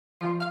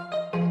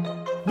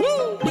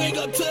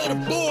up to the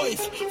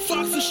boys.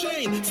 Fox and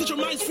Shane, set your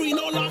minds free,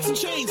 no locks and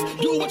chains.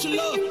 Do what you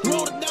love,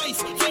 roll the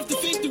dice.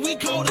 50-50, we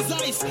cold as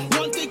ice.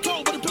 One thing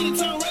cold, but a penny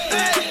turn red.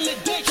 Can't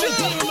let that go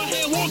down in my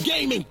hand, war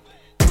gaming.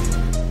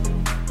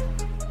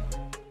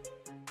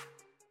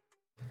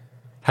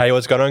 Hey,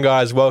 what's going on,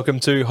 guys? Welcome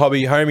to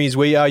Hobby Homies.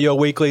 We are your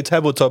weekly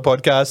tabletop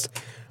podcast.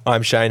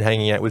 I'm Shane,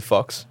 hanging out with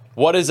Fox.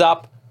 What is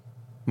up,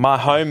 my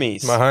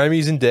homies? My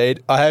homies,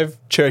 indeed. I have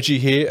Churchy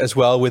here as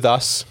well with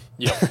us.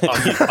 Yeah,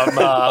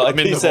 I'm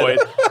in the void.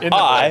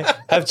 I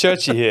have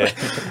Churchy here.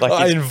 Like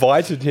I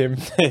invited him.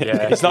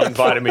 Yeah, he's not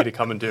invited me to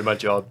come and do my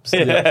job. So.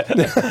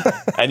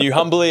 And you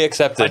humbly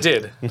accepted. I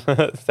did.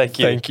 Thank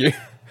you. Thank you.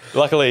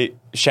 Luckily,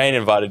 Shane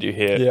invited you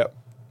here. Yeah.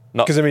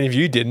 Not Because, I mean, if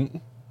you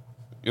didn't.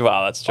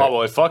 Well, that's true. Oh,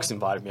 well, if Fox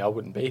invited me, I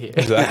wouldn't be here.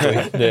 Exactly.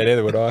 Yeah,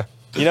 neither would I.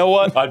 You know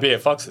what? I'd be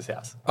at Fox's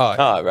house. Oh,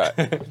 Oh, right.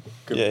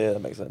 Yeah,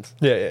 that makes sense.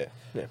 yeah.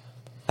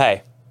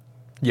 Hey,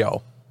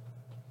 Yo.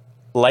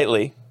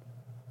 lately,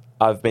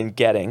 I've been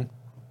getting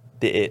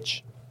the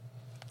itch.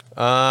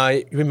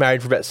 You've been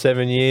married for about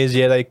 7 years.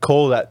 Yeah, they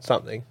call that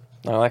something.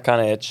 Oh, that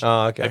kind of itch.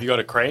 Oh, okay. Have you got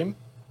a cream?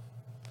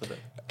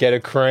 Get a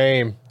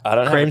cream. I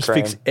don't have a Creams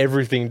cream. fix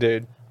everything,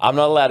 dude. I'm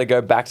not allowed to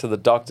go back to the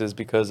doctors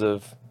because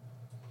of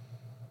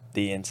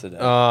the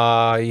incident.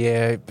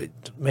 Yeah, but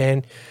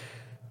man,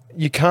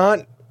 you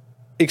can't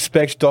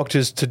expect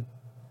doctors to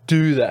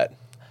do that.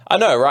 I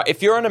know, right?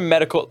 If you're in a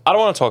medical... I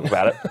don't want to talk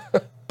about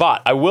it.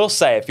 But I will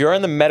say, if you're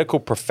in the medical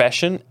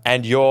profession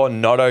and you're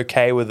not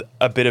okay with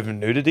a bit of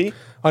nudity...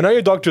 I know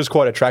your doctor is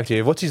quite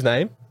attractive. What's his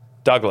name?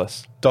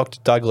 Douglas. Dr.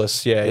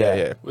 Douglas.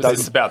 Yeah. Was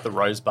this about the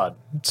rosebud?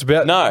 It's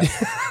about... No.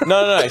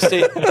 No.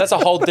 See, that's a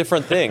whole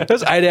different thing.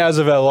 That's 8 hours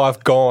of our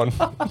life gone.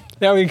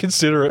 Now we can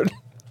consider it.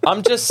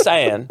 I'm just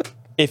saying,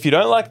 if you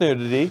don't like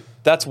nudity,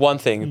 that's one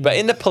thing. But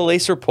in the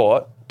police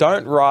report,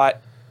 don't write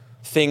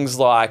things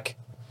like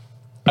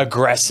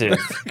aggressive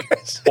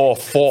or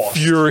forced.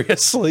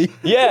 Furiously.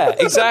 Yeah,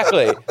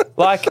 exactly.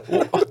 Like,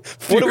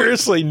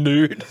 Furiously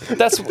nude.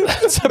 that's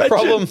a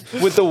problem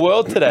with the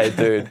world today,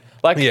 dude.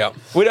 Like, Yeah.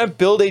 we don't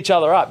build each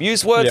other up.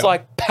 Use words Yeah.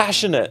 like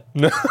passionate,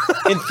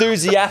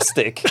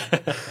 enthusiastic.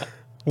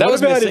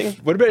 What about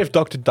if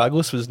Dr.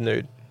 Douglas was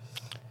nude?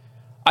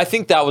 I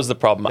think that was the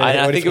problem.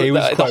 Yeah, I what think if he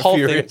was the quite whole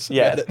thing. furious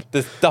Yeah,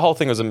 about the whole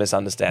thing was a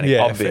misunderstanding.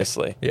 Yeah,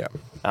 obviously. fair.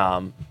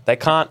 Yeah. They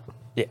can't.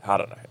 Yeah, I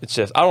don't know. It's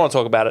just I don't want to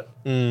talk about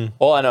it.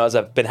 All I know is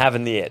I've been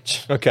having the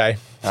itch. Okay.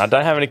 And I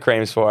don't have any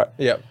creams for it.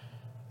 Yep.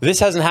 This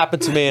hasn't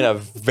happened to me in a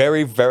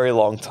very, very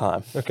long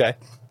time. Okay.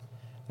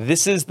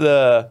 This is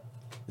the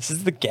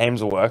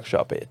Games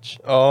Workshop itch.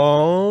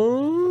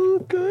 Oh,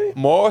 okay.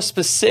 More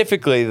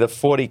specifically, the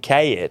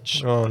 40K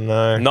itch. Oh,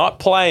 no. Not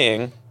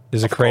playing.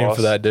 There's a cream course.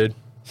 for that, dude.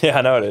 Yeah,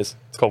 I know it is.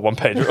 It's called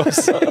one-page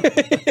rules.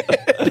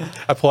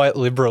 Apply it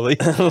liberally.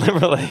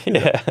 Literally,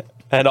 yeah.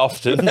 And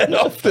often.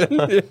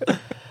 Often.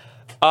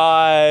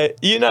 Yeah.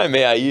 You know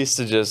me, I used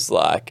to just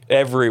like,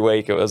 every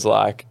week it was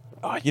like,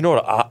 oh, you know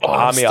what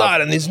army I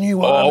starting this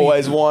new army.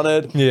 always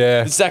wanted?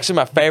 Yeah. This is actually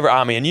my favorite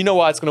army. And you know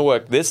why it's going to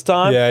work this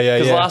time? Yeah.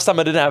 Because last time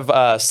I didn't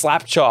have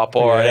slap chop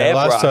or an airbrush.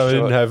 Last time I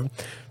didn't have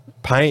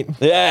paint.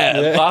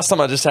 Yeah, last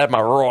time I just had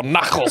my raw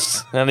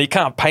knuckles. And you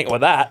can't paint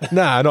with that.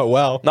 Nah, not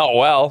well. Not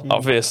well,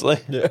 obviously.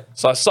 Yeah.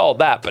 So I sold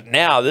that. But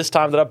now, this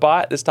time that I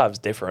buy it, this time's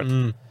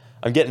different.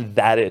 I'm getting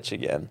that itch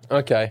again.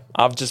 Okay.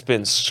 I've just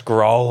been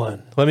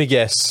scrolling. Let me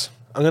guess.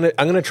 I'm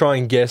gonna try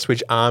and guess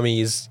which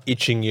army is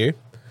itching you.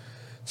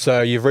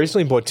 So you've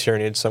recently bought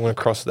Tyranid, so I'm gonna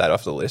cross that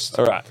off the list.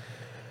 All right.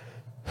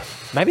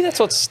 Maybe that's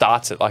what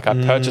starts it. Like I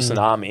purchase an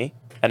army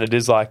and it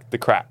is like the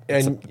crap.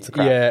 It's a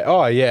crap.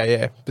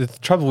 Yeah. The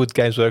trouble with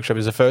Games Workshop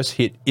is the first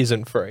hit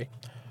isn't free.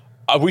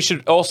 We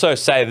should also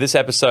say this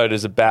episode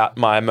is about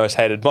my most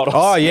hated models.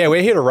 Oh yeah,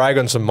 we're here to rag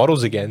on some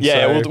models again.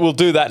 Yeah, so. we'll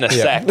do that in a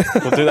Yeah. sec.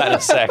 We'll do that in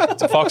a sec.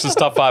 It's Fox's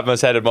top 5 most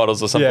hated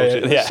models or some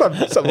bullshit. Yeah.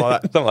 Something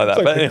like that. Something like that.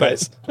 It's But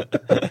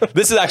like anyways,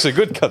 this is actually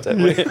good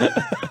content.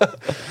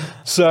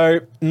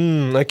 So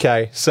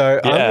okay, so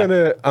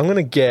Yeah. I'm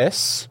gonna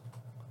guess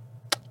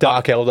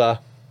Dark Elder.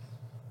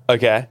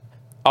 Okay.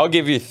 I'll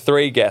give you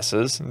 3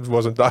 guesses, It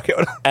wasn't Dark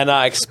Elder. and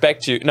I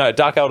expect you... No,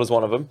 Dark Elder's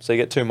one of them, so you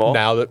get 2 more.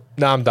 Nailed it.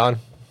 No, I'm done.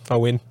 I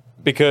win.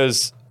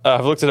 Because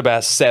I've looked at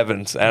about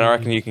 7s, and I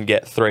reckon you can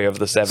get 3 of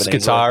the 7 easily.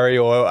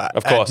 Skitari or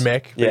Of course.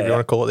 Admech, whatever Yeah, you want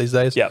to call it these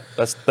days. Yep,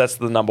 that's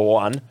the number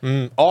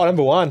 1. Oh,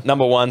 number one.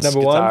 Number 1 Number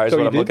one. Skitari is So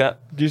what you I'm did? looking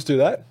at. Did you just do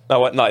that? No,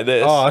 what? No,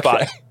 this. Oh, okay.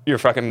 But you're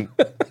fucking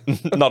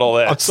not all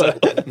there.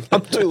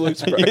 I'm too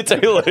loose, bro. You're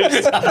too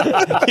loose.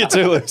 You're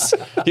too loose.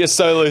 You're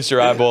so loose,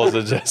 your eyeballs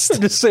are just...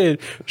 Just seeing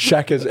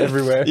shackers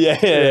everywhere.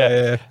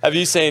 Yeah. Have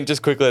you seen,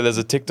 just quickly, there's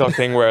a TikTok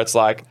thing where it's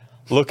like,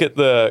 look at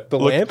the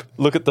lamp?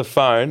 Look at the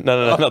phone.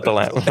 No, not the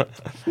lamp.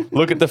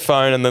 Look at the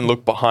phone and then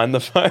look behind the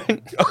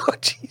phone. Oh,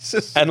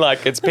 Jesus. And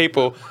like it's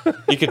people,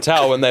 you can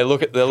tell when they're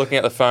looking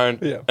at the phone,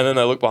 Yeah. and then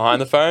they look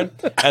behind the phone,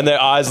 and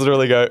their eyes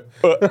literally go.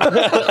 They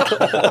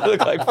look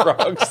like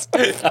frogs,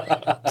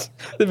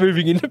 They're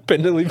moving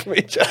independently from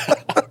each other.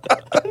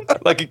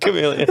 like a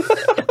chameleon.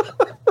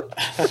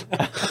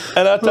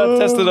 And I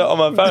tested it on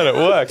my phone. It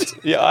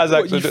worked. Your eyes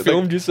actually. You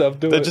filmed yourself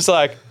doing They're it. just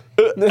like.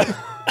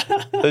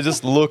 They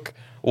just look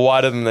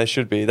wider than they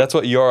should be. That's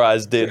what your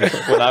eyes did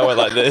when I went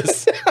like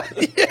this.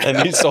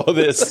 And you saw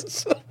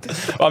this.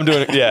 I'm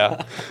doing it,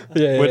 yeah.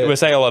 We're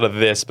saying a lot of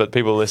this, but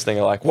people listening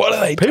are like, what are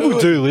they doing? People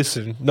do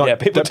listen.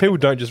 People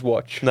don't just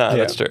watch. No,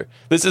 that's true.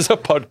 This is a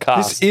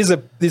podcast.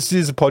 This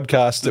is a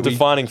podcast. The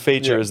defining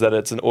feature is that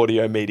it's an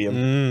audio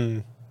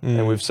medium.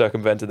 And we've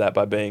circumvented that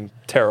by being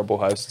terrible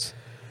hosts.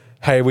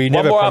 Hey, we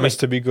never promised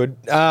to be good.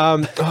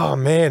 Oh,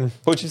 man.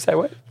 What'd you say,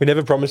 what? We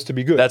never promised to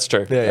be good. That's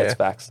true. That's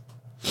facts.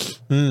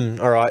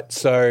 All right,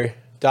 so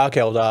Dark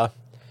Eldar,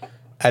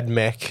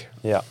 Admech.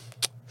 Yeah.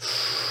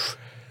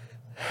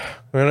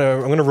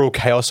 I'm gonna rule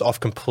Chaos off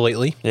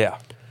completely. Yeah.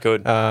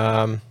 Good.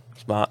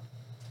 Smart.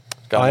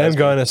 I am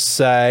going to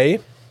say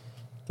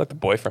It's like the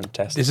boyfriend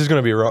test. this is going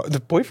to be right. The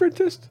boyfriend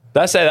test? Did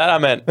I say that? I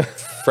meant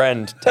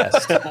friend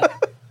test.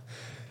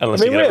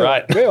 Unless you get it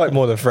right. We're like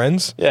more than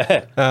friends.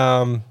 Yeah.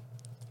 I'm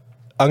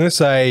going to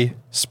say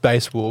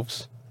Space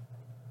Wolves.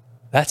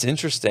 That's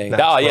interesting.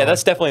 That's yeah, wrong.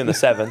 that's definitely in the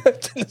 7.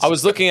 I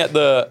was looking at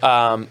the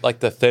like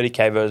the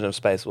 30k version of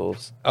Space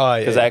Wolves. Oh, yeah.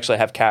 Because they actually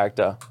have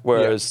character.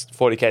 Whereas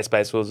 40k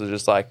Space Wolves are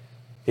just like,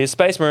 here's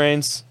Space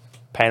Marines,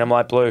 paint them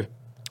light blue.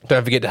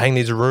 Don't forget to hang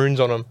these runes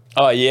on them.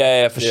 Oh,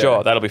 yeah, for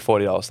sure. That'll be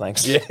 $40,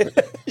 thanks. Yeah.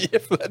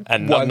 For that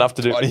And not enough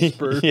to do. tiny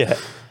sprue. Yeah.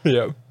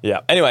 Yeah. Yeah.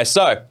 Anyway,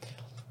 so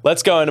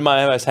let's go into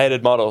my most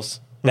hated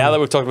models. Now that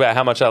we've talked about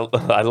how much I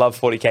love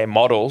 40k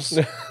models,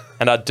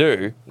 and I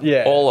do,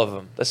 all of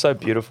them. They're so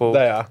beautiful.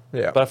 They are.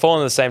 Yeah. But I fall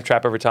into the same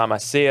trap every time I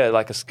see a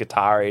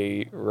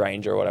Skitarii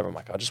Ranger or whatever. I'm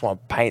like, I just want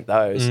to paint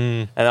those.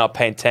 And then I'll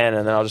paint 10,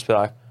 and then I'll just be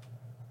like,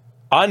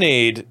 I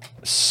need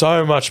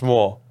so much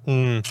more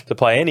to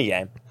play any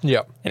game.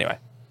 Yeah. Anyway.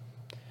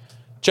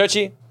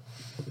 Churchy,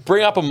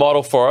 bring up a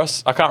model for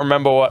us. I can't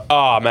remember what.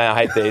 Oh, man,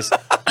 I hate these.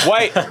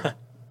 Wait.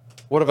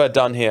 What have I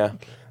done here?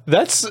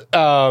 That's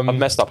I've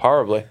messed up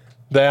horribly.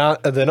 they're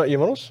not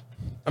your models?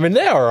 I mean,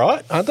 they're all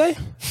right, aren't they?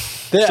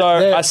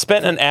 I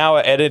spent an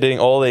hour editing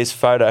all these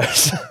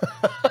photos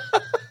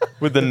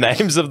with the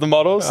names of the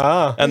models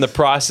and the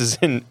prices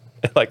in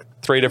like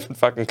 3 different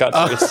fucking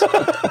countries.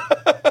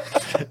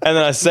 And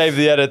then I saved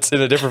the edits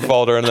in a different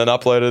folder and then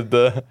uploaded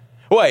the.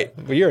 Wait,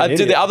 you're an do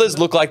idiot. the others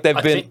look like they've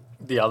I been? think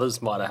the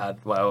others might have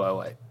had. Wait.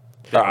 All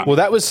right. Well,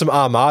 that was some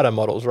Armada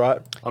models, right?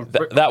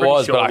 That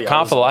was, but I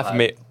can't for the life of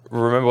me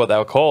remember what they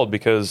were called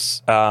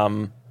because.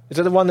 Is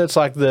that the one that's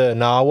like the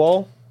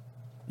narwhal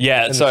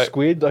Yeah, and so the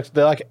squid? Like,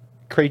 they're like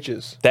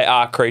creatures. they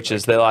are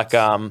creatures. They're like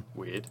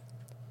Weird.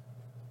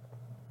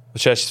 The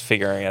church is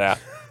figuring it out.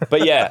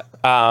 But yeah,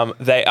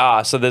 they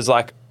are. So there's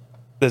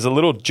a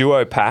little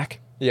duo pack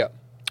Yeah.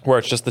 where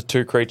it's just the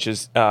 2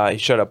 creatures he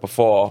showed up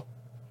before.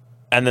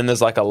 And then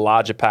there's like a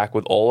larger pack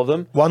with all of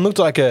them. One looked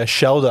like a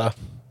Shelder.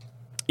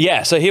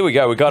 Yeah, so here we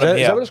go. We got him Is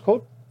here. that what it's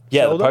called?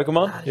 Yeah, Shelder? the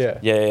Pokemon? Yeah.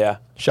 Yeah.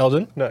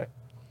 Sheldon? No.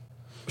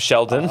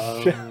 Sheldon.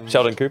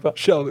 Sheldon Cooper.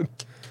 Sheldon.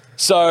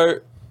 So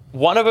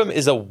one of them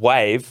is a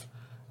wave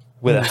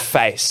with a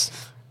face.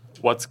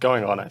 What's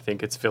going on? I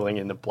think it's filling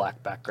in the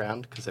black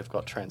background because they've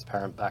got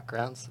transparent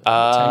backgrounds. The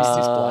text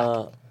is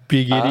black.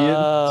 Big idiot.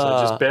 So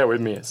just bear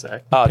with me a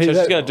sec. Oh, Church is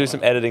that- going to do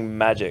some editing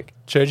magic.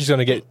 Church is going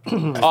to get.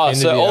 Oh,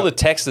 so all the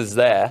text is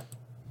there.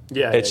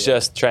 Yeah, It's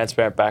just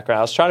transparent background.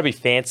 I was trying to be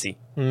fancy.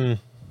 I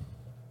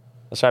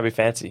was trying to be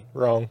fancy.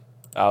 Wrong.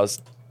 I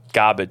was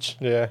garbage.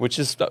 Yeah. Which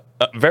is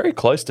very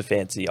close to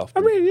fancy I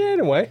often. mean, yeah, in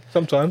a way.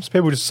 Sometimes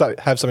people just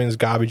have something that's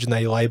garbage and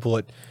they label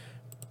it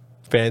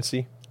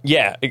fancy.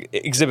 Yeah,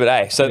 Exhibit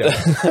A. So,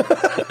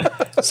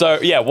 so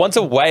yeah, one's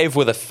a wave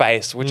with a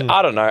face, which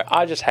I don't know.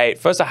 I just hate.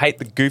 First, I hate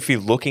the goofy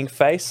looking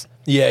face.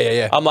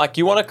 Yeah. I'm like,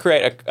 you want to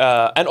create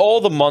and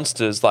all the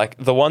monsters, like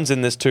the ones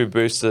in this 2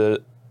 booster,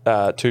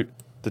 the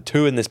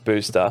 2 in this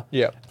booster,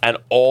 Yeah. and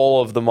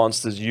all of the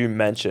monsters you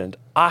mentioned,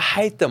 I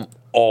hate them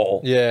all.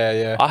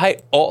 Yeah.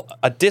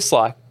 I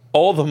dislike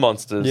all the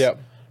monsters Yep.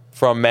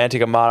 from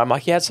Mantic Armada. I'm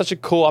like, you had such a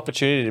cool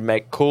opportunity to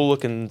make cool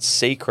looking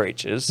sea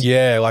creatures.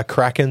 Yeah, like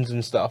Krakens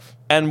and stuff.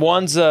 And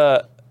one's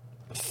a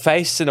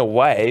face in a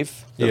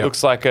wave that Yeah.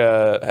 looks like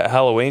a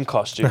Halloween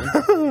costume.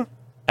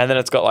 And then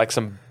it's got like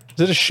some,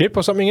 Is it a ship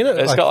or something in it?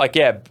 it's got like,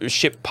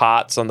 ship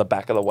parts on the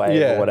back of the wave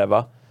Yeah. or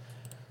whatever.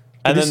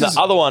 And this then is-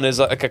 the other one is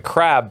like a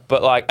crab,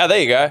 but like, oh, there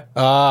you go.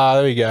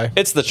 there we go.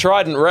 It's the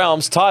Trident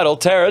Realms title,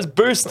 Terra's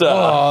Booster.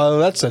 Oh,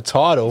 that's a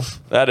title.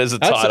 That is a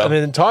title. I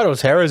mean, the title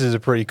Terrors is a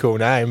pretty cool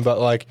name, but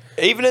like,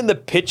 Even in the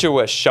picture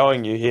we're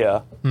showing you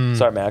here.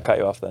 Sorry, man, I cut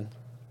you off then.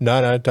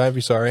 no, don't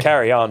be sorry.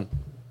 Carry on.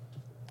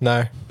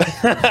 No.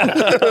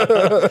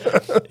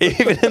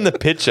 Even in the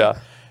picture,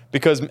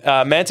 because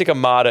Mantic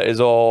Armada is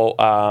all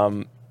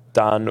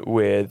done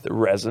with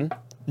resin,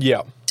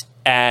 Yeah.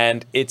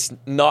 and it's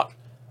not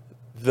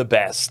the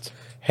best.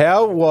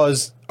 How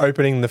was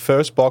opening the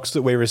first box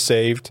that we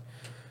received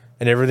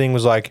and everything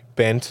was like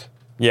bent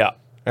Yeah.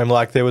 and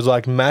like there was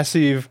like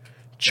massive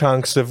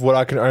chunks of what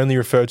I can only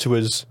refer to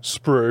as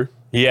sprue.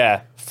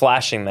 Yeah.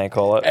 Flashing, they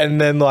call it. And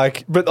then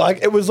like, but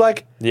like it was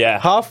like Yeah.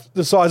 half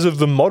the size of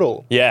the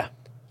model. Yeah.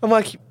 I'm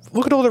like,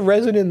 look at all the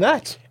resin in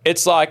that.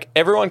 It's like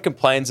everyone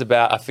complains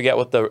about, I forget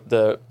what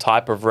the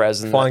type of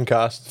resin.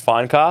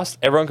 Finecast.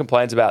 Everyone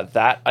complains about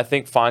that. I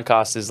think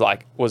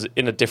Finecast was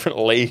in a different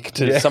league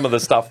to some of the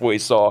stuff we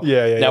saw.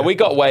 Now, we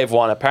got Wave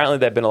 1. Apparently,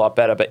 they've been a lot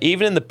better. But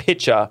even in the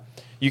picture,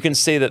 you can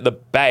see that the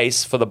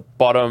base for the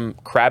bottom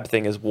crab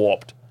thing is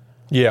warped.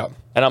 Yeah.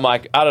 And I'm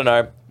like, I don't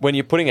know. When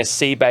you're putting a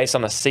C base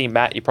on a C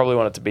mat, you probably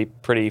want it to be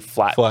pretty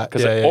flat.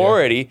 Because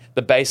already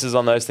the bases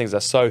on those things are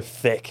so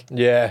thick.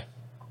 Yeah.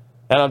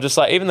 And I'm just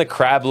like, even the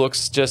crab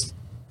looks just,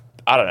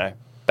 I don't know,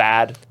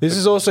 bad. This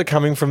is also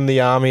coming from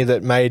the army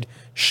that made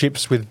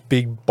ships with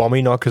big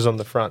bomby knockers on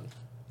the front.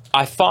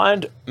 I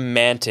find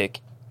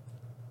Mantic,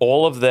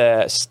 all of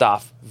their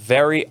stuff,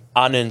 very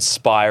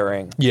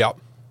uninspiring. Yeah.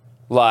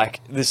 Like,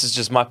 this is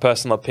just my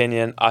personal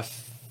opinion. I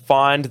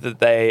find that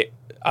they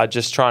are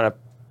just trying to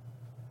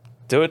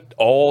do it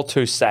all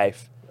too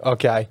safe.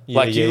 Okay. Yeah,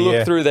 like, you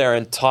look through their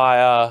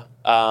entire,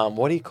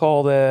 what do you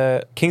call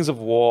their Kings of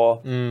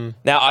War?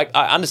 Now,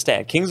 I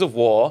understand. Kings of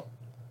War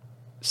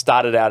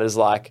started out as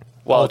like,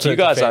 well, if you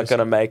guys aren't going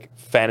to make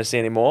fantasy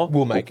anymore,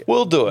 we'll make it.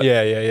 We'll do it.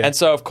 Yeah. And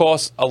so, of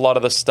course, a lot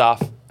of the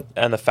stuff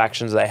and the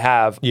factions they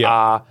have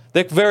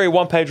they're very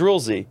one-page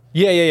rulesy.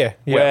 Yeah.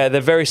 Where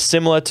they're very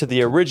similar to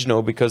the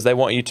original because they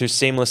want you to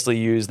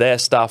seamlessly use their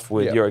stuff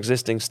with your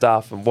existing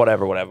stuff and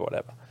whatever.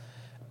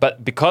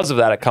 But because of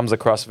that, it comes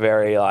across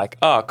very like,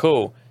 oh,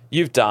 cool.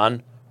 You've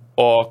done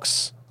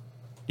orcs.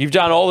 You've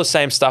done all the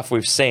same stuff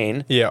we've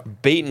seen. Yeah.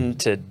 Beaten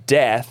to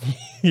death.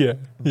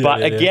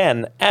 But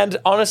again, and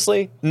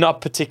honestly, not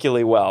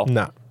particularly well.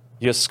 No.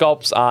 Your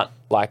sculpts aren't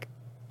like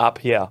up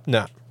here.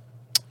 No.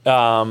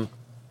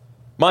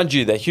 Mind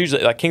you, they're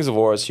hugely, like Kings of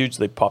War is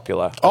hugely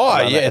popular.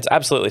 Oh, yeah. It's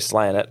absolutely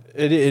slaying it.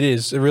 It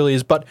is. It really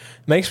is. But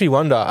makes me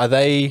wonder, are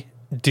they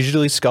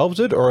digitally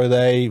sculpted or are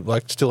they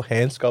like still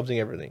hand sculpting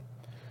everything?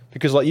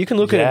 Because like you can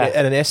look at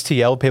an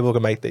STL people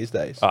can make these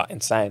days. Oh,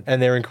 insane.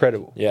 And they're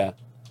incredible. Yeah.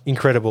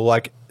 Incredible.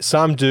 Like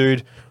some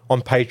dude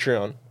on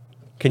Patreon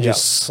can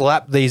just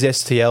slap these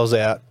STLs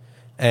out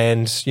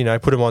and, you know,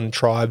 put them on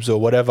tribes or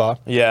whatever.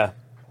 Yeah.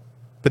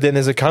 But then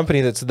there's a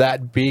company that's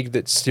that big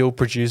that still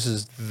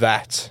produces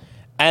that.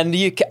 And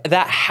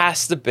that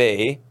has to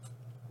be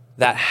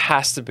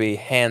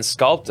hand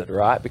sculpted,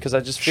 right? Because I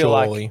just feel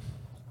like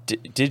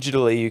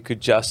digitally you could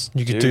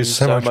do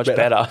so much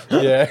better.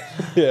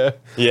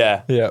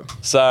 Yeah.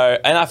 So,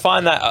 and I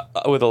find that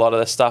with a lot of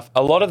this stuff,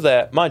 a lot of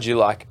the, mind you,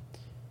 like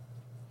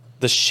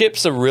the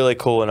ships are really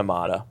cool in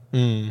Armada.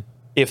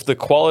 If the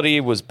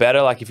quality was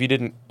better, like if you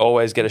didn't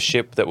always get a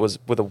ship that was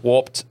with a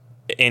warped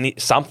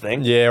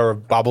something. Yeah, or a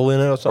bubble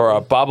in it or something. Or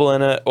a bubble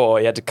in it, or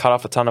you had to cut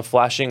off a ton of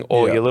flashing,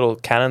 or your little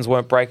cannons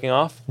weren't breaking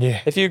off. Yeah.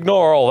 If you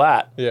ignore all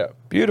that,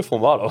 beautiful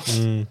models.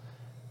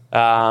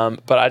 But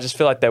I just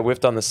feel like they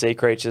whiffed on the sea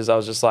creatures. I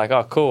was just like,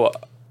 oh, cool.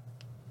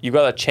 You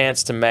got a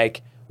chance to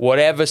make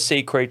whatever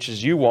sea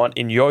creatures you want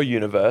in your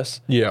universe.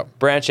 Yeah.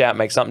 Branch out,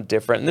 make something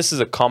different. And this is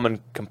a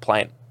common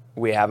complaint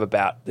we have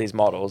about these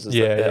models, is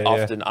that they're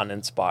often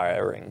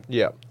uninspiring.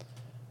 Yeah.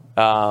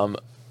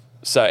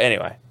 So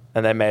anyway,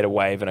 and they made a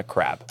wave and a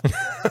crab.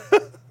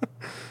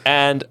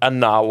 And a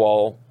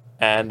narwhal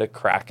and a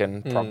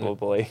kraken,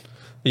 probably.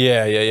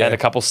 Yeah. And a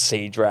couple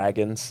sea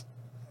dragons.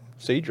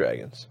 Sea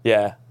dragons?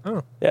 Yeah.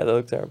 Oh. Yeah, they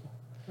look terrible.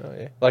 Oh,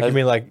 yeah. Like, you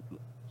mean like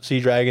sea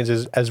dragons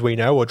as we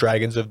know, or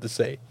dragons of the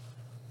sea?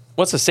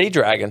 What's a sea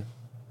dragon?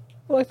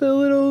 Like the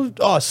little...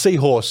 Oh,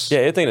 seahorse.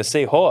 Yeah, you're thinking a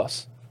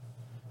seahorse.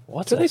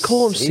 Do they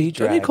call them sea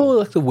dragon? Do they call it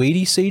like the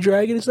weedy sea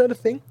dragon? Is that a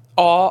thing?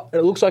 Oh.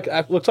 It looks like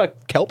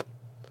kelp.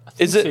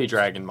 Is it sea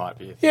dragon might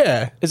be a thing.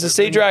 Yeah. Is a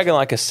sea dragon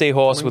like a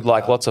seahorse with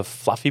like lots of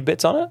fluffy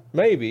bits on it?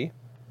 Maybe.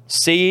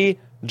 Hang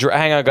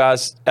on,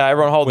 guys.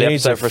 Everyone hold the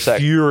episode for a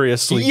sec.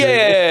 Furiously.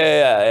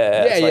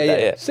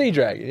 Yeah. Sea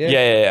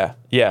dragon.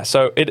 Yeah.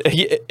 So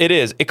it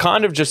is. It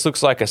kind of just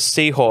looks like a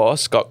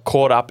seahorse got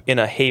caught up in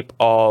a heap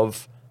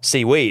of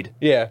seaweed.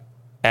 Yeah.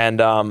 And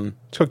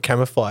it's called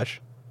camouflage.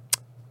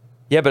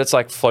 Yeah, but it's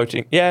like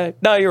floating. Yeah.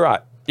 No, you're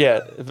right. Yeah,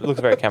 it looks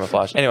very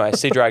camouflaged. Anyway,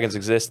 sea dragons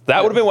exist.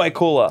 That would have been way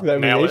cooler.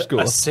 Now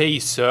a sea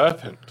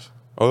serpent.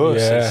 Oh,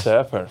 sea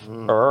serpent.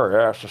 Oh,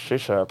 yeah, it's a sea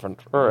serpent.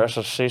 Oh, that's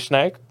a sea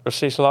snake. A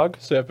sea slug.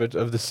 Serpent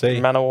of the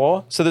sea. Man of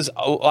war. So there's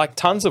like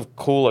tons of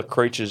cooler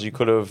creatures you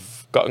could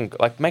have gotten.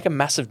 Like make a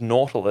massive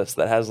nautilus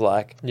that has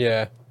like...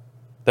 Yeah.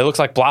 That looks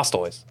like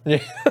Blastoise. Yeah.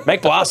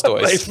 Make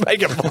Blastoise.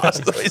 Make a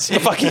Blastoise. What the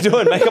fuck are you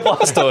doing? Make a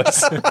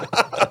Blastoise.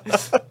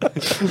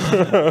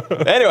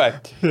 Anyway.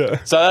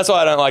 Yeah. So that's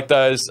why I don't like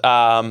those.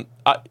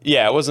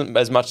 It wasn't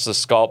as much the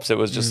sculpts. It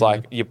was just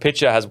like your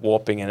picture has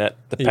warping in it.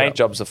 The paint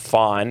jobs are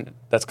fine.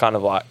 That's kind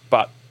of like,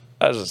 but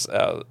I was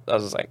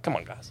just like, come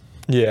on, guys.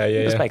 Yeah.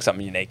 Just make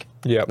something unique.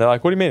 Yeah. They're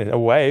like, what do you mean? A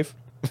wave?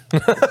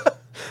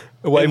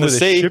 A wave in with the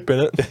sea. a ship in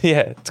it.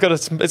 Yeah. It's got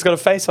a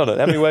face on it.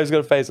 How many waves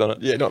got a face on it?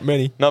 Yeah, not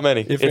many. Not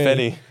many, if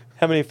any.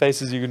 How many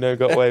faces you know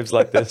got waves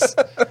like this?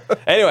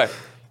 Anyway,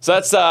 so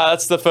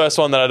that's the first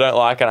one that I don't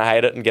like and I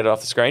hate it and get it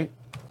off the screen.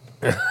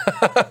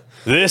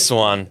 This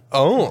one.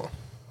 Oh.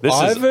 This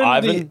is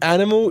Ivan the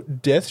Animal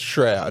Death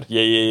Shroud.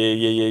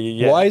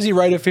 Yeah. Why is he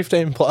rated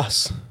 15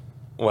 plus?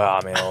 Well,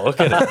 I mean, look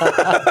at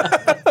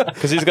it.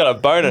 Because he's got a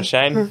boner,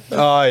 Shane.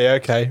 Oh, yeah,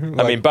 okay.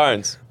 I mean,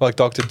 bones. Like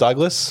Dr.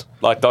 Douglas?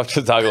 Like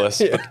Dr. Douglas.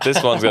 But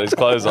this one's got his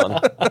clothes on.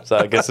 So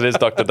I guess it is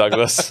Dr.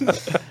 Douglas.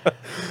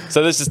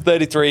 So this is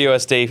 33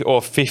 USD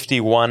or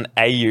 51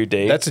 AUD.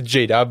 That's a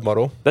G-Dub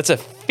model. That's a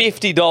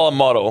 $50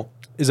 model.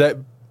 Is that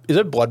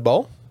Blood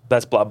Bowl?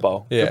 That's Blood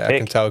Bowl. Yeah, I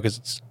can tell because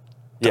it's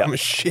dumb as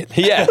shit.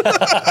 Yeah.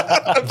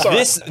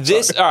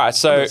 This. All right.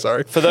 So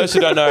Sorry. for those who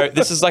don't know,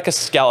 this is like a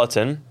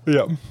skeleton.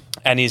 Yeah.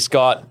 And he's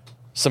got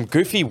some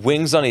goofy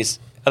wings on his.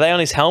 Are they on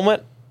his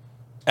helmet?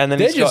 And then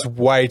They're he's just got,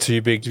 way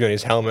too big to be on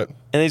his helmet.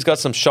 and he's got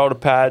some shoulder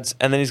pads,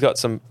 and then he's got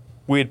some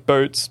weird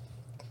boots,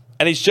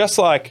 and he's just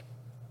like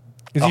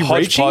Is a he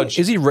reaching? hodgepodge.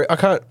 Is he? I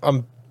can't.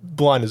 I'm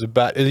blind as a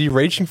bat. Is he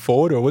reaching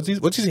forward or what's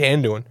his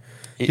hand doing?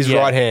 His Yeah.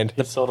 right hand.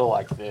 It's sort of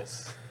like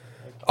this.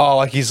 Oh,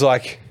 like he's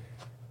like.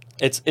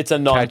 It's a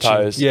non-pose.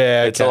 Catching.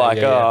 Yeah, It's okay, like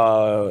yeah, yeah.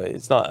 oh,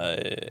 it's not.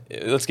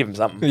 Let's give him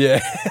something. Yeah.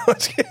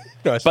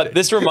 Nice. But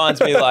this reminds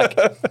me, like,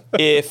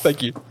 if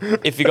Thank you.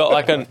 if you got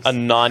like a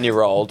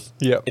 9-year-old,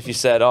 Yep. if you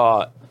said,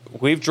 "Oh,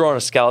 we've drawn a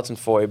skeleton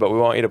for you, but we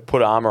want you to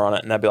put armor on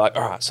it," and they'd be like,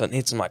 "All right, so it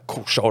needs some like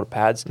cool shoulder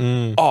pads.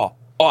 Oh,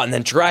 and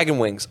then dragon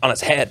wings on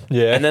its head.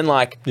 Yeah. and then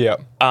like Yeah.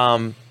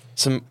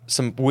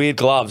 some weird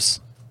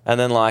gloves, and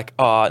then like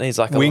it needs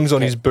like a Wings little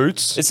on his cap.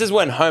 boots. This is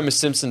when Homer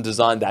Simpson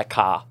designed that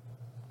car.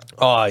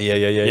 Oh yeah.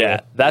 Yeah,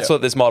 that's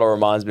what this model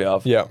reminds me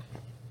of. Yeah.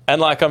 And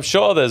like I'm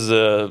sure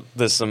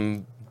there's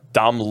some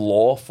dumb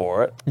lore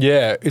for it.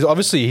 Yeah.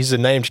 Obviously, he's a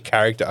named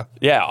character.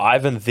 Yeah,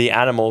 Ivan the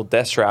Animal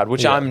Death Shroud,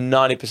 which Yeah. I'm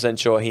 90%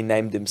 sure he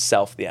named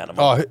himself the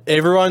animal. Oh,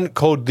 everyone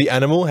called the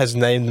animal has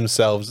named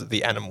themselves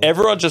the animal.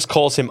 Everyone just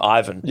calls him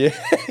Ivan. Yeah.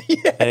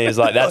 And he's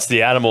like, "That's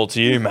the animal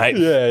to you, mate."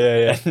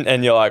 Yeah.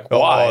 And you're like,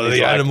 "Why?" Oh, And he's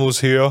the like, animal's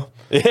here.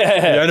 The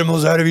Yeah.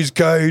 animal's out of his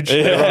cage.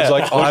 Yeah. Everyone's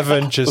like,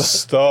 Ivan, just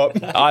stop.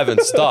 Ivan,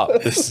 stop.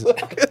 It's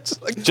like,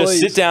 Just please.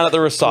 sit down at the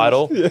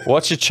recital,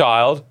 watch your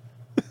child.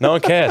 No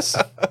one cares.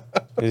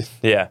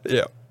 Yeah.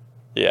 Yeah.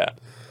 Yeah.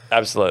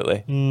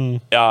 Absolutely.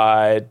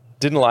 I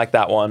didn't like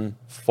that one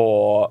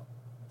for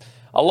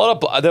a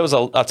lot of... There was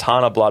a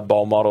ton of Blood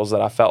Bowl models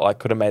that I felt like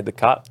could have made the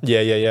cut.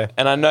 Yeah.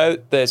 And I know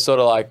they're sort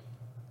of like...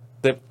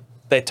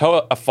 They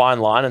toe a fine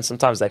line, and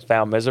sometimes they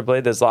fail miserably.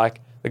 There's like...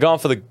 They're going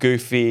for the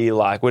goofy,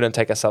 like, we don't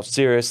take ourselves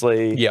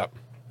seriously. Yeah.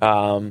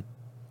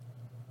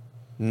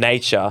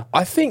 Nature.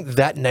 I think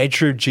that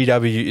nature of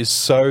GW is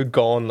so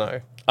gone,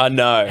 though. I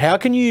know. How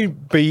can you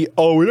be,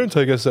 we don't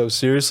take ourselves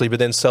seriously, but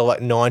then sell like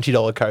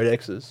 $90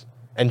 codexes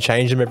and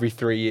change them every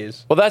 3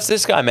 years? Well, that's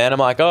this guy, man. I'm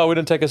like, we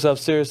don't take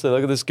ourselves seriously.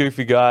 Look at this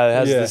goofy guy that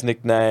has Yeah. this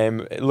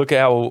nickname. Look at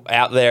how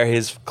out there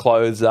his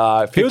clothes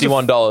are.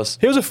 $51.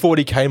 He was a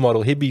 40K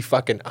model. He'd be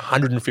fucking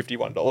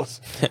 $151.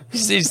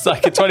 He's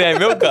like a 28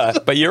 mil guy.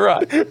 But you're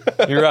right.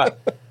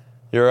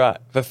 You're right.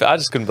 But I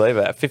just couldn't believe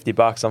it. At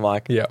 $50, I'm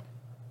like, Yeah.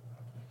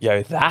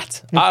 yo,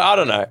 that? I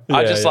don't know.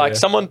 I Yeah, just yeah, like yeah.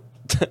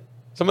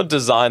 someone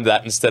designed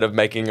that instead of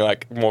making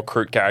like more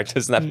crude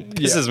characters, and that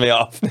pisses me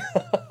off.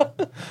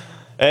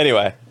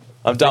 Anyway,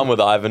 I'm done with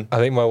Ivan. I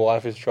think my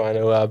wife is trying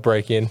to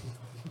break in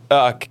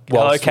Hello,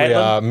 whilst we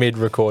are Caitlin.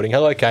 mid-recording.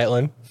 Hello,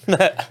 Caitlin.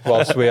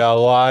 Whilst we are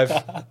live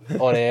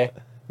on air.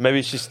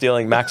 Maybe she's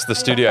stealing Max the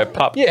studio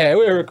pup. Yeah,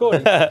 we're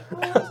recording.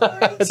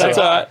 That's all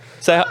right.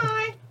 Say hi.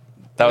 Hi.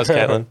 That was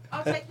Caitlin.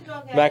 I'll take the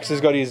dog out. Max has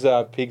got his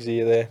pig's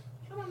ear there.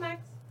 Come on,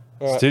 Max.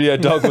 Studio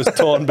dog was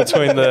torn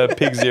between the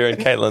pig's ear and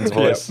Caitlin's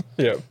voice.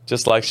 Yep.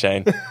 Just like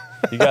Shane.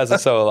 You guys are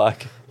so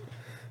alike.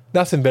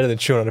 Nothing better than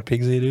chewing on a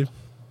pig's ear, dude.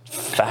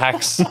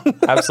 Facts.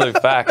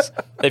 Absolute facts.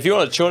 If you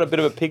want to chew on a bit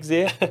of a pig's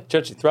ear,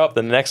 just throw up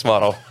the next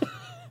model.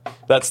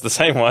 That's the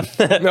same one.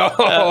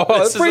 No,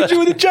 This is preacher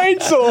with a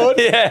chainsaw.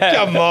 Yeah.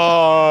 Come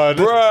on,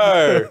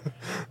 Bro,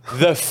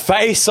 the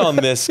face on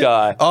this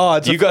guy. Oh,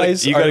 it's a you gotta,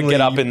 face You got to only-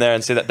 get up in there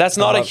and see that. That's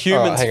not a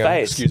human's hang on,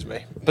 face. excuse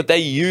me. But they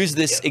use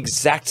this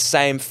exact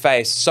same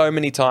face so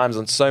many times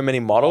on so many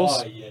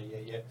models. Oh,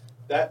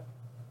 yeah.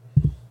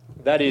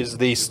 That is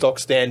the stock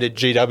standard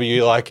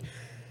GW. Like,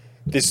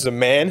 this is a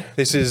man.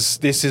 This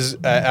is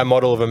a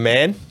model of a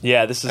man,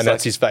 Yeah, this is and like,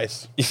 that's his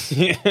face.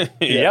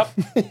 Yep.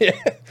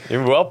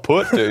 You're well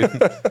put, dude.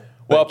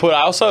 Well put.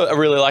 I also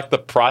really like the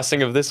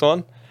pricing of this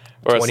one.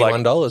 Where it's like,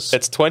 $21.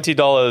 It's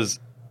 $20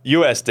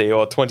 USD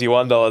or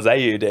 $21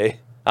 AUD.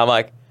 I'm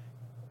like,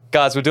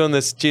 guys, we're doing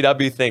this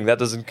GW thing. That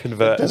doesn't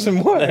convert. It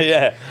doesn't work.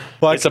 Yeah.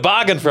 Like- it's a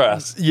bargain for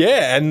us.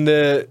 Yeah, and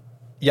the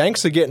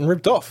Yanks are getting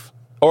ripped off.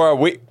 Or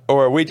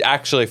are we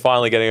actually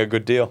finally getting a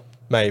good deal?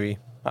 Maybe.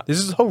 This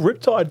is the whole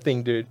Riptide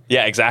thing, dude.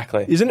 Yeah,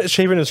 exactly. Isn't it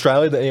cheaper in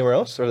Australia than anywhere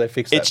else, or have they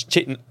fixed It's that?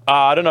 cheap.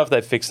 I don't know if they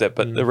fixed it,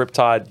 but the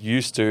Riptide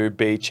used to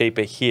be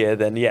cheaper here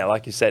than,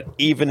 like you said,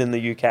 even in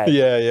the UK.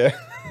 Yeah.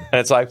 And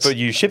it's like, but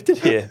you shipped it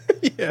here.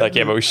 Yeah. Like,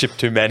 yeah, but we shipped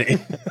too many.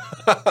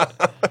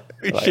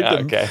 We Like, shipped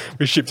them. okay.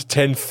 We shipped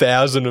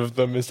 10,000 of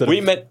them instead We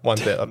of meant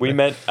 1,000. we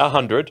meant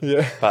 100.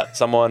 Yeah. But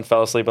someone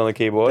fell asleep on the They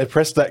keyboard,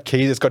 pressed that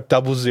key that's got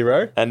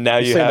 00. and now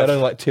you seen have that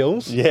on like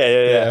tills.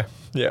 yeah.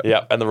 Yeah.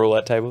 Yeah, and the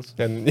roulette tables.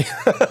 And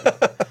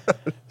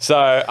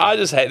So I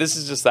just hate, this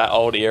is just that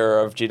old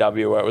era of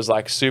GW where it was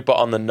like super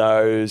on the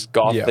nose,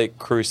 gothic,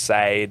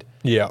 crusade.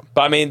 Yeah.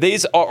 But I mean,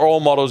 these are all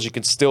models you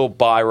can still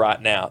buy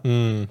right now.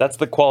 That's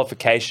the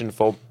qualification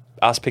for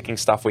us picking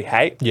stuff we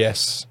hate.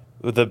 Yes.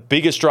 The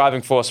biggest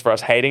driving force for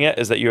us hating it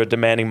is that you're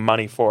demanding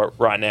money for it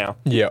right now.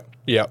 Yeah.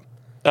 Yeah.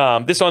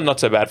 This one, not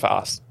so bad for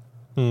us.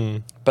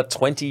 But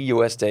 20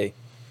 USD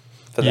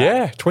for that.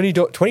 Yeah.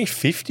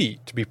 2050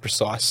 to be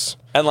precise.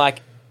 And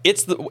like,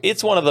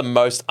 it's one of the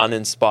most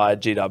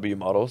uninspired GW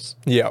models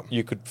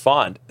you could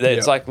find.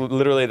 It's like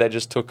literally they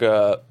just took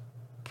a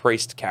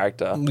priest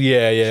character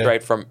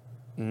straight from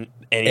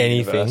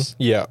anything. Universe.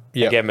 Yeah.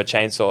 And gave him a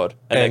chainsword.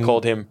 And they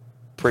called him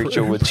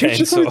Preacher with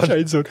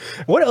Chainsword.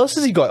 What else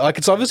has he got? Like,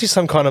 it's obviously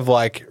some kind of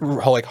like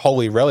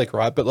holy relic,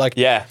 right? But like,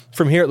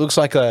 from here it looks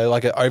like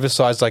an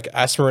oversized like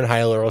asthma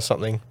inhaler or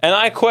something. And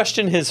I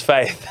question his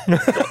faith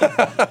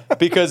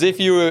because if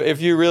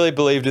you really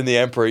believed in the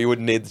Emperor, you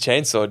wouldn't need the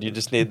chainsword. You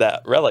just need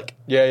that relic.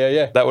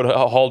 Yeah. That would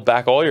hold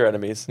back all your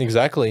enemies.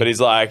 Exactly. But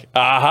he's like,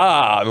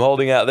 aha! I'm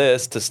holding out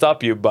this to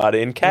stop you, but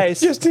in case,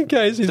 just in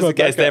case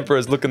the Emperor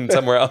is looking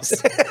somewhere else.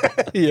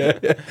 yeah.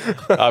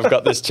 I've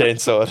got this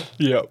chainsword.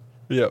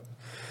 Yep.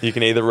 You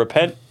can either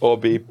repent or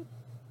be,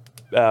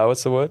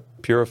 what's the word?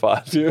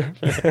 Purified.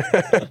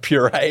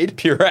 Pureed.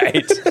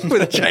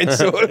 With a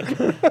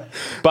chainsword.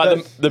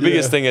 But the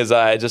biggest thing is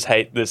I just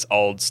hate this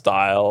old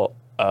style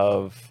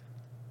of,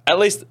 at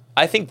least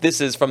I think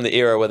this is from the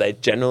era where they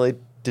generally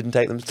didn't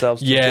take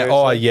themselves too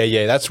seriously.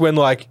 Yeah. That's when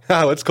like,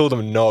 let's call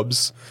them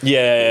knobs.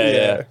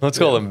 Yeah. Let's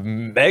call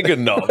them mega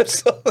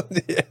knobs.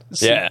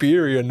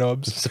 Superior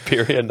knobs.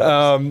 Superior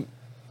knobs.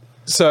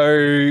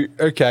 So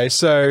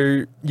he's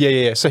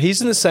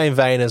in the same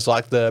vein as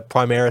like the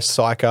Primaris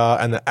Psyker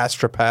and the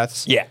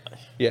Astropaths.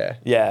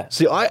 Yeah.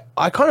 See,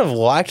 I kind of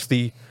liked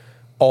the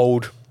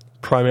old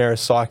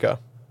Primaris Psyker.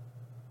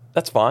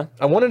 That's fine.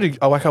 I wanted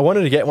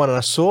to get one, and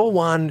I saw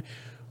one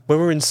when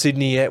we were in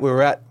Sydney. We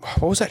were at,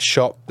 what was that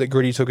shop that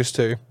Gritty took us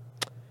to?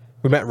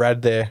 We met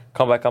Rad there.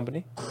 Combat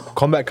Company.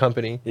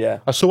 Yeah.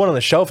 I saw one on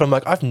the shelf, and I'm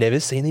like, I've never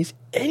seen these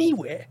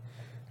anywhere.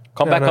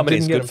 Combat Company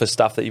is good for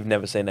stuff that you've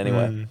never seen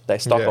anywhere. They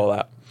stock all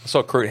that. I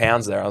saw Crude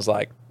Hounds there. I was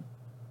like,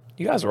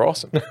 you guys are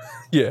awesome.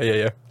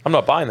 Yeah. I'm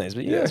not buying these,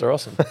 but you guys are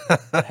awesome.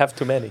 I have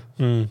too many.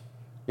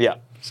 Yeah.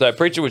 So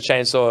Preacher with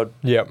Chainsword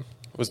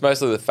was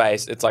mostly the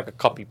face. It's like a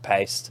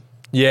copy-paste.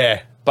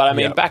 Yeah. But I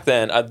mean, back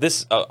then,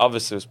 this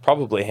obviously was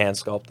probably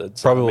hand-sculpted.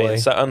 So, probably. I mean,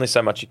 so only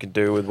so much you can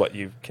do with what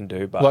you can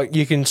do. But like,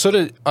 you can sort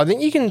of, I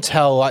think you can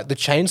tell, like, the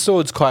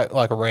chainsword's quite,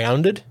 like,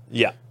 rounded.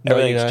 Yeah.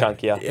 Everything's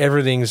chunkier.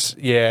 Everything's,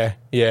 yeah.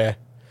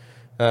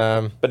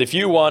 But if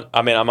you want,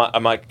 I mean, I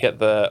might get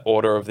the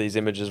order of these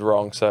images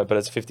wrong, but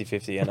it's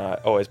 50-50, and I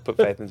always put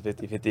faith in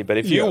 50-50. But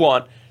if you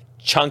want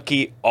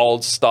chunky,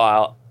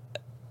 old-style,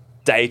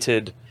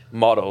 dated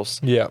models,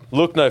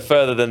 look no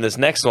further than this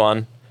next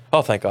one.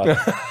 Oh, thank God.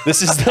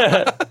 This is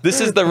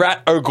the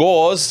Rat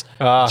Ogres,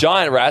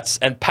 Giant Rats,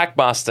 and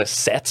Packmaster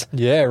set.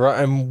 Yeah,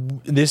 right.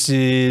 And this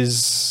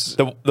is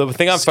the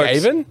thing I'm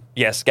Skaven?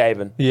 Yeah,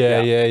 Skaven.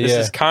 Yeah. This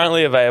is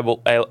currently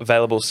available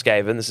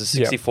Skaven. This is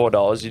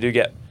 $64. You do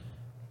get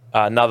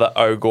another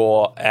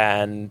Ogre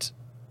and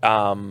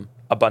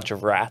a bunch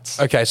of rats.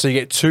 Okay, so you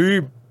get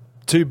two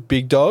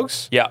big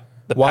dogs. Yeah,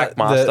 the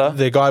Packmaster.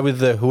 The guy with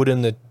the hood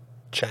and the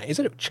chain. Is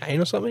it a chain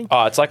or something?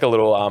 Oh, it's like a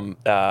little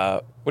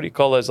what do you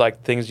call those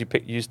like things you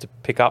use to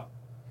pick up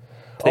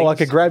things? Oh, like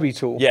a grabby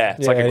tool. Yeah,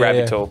 it's like a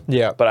grabby tool.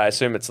 Yeah. But I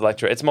assume it's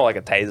electric. It's more like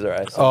a taser,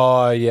 I assume.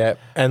 Oh, yeah.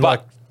 And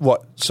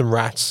some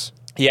rats.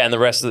 Yeah, and the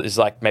rest of it is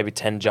like maybe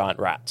 10 giant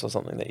rats or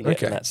something that you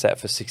get in that set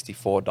for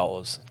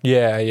 $64.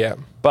 Yeah.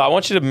 But I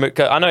want you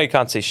to, I know you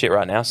can't see shit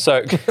right now,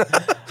 so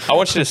I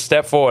want you to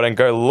step forward and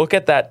go look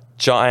at that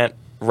giant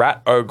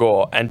rat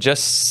ogre and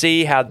just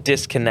see how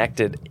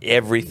disconnected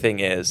everything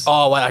is.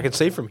 Oh, wait, I can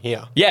see from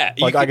here. Yeah.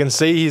 I can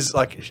see his,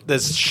 like,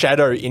 there's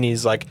shadow in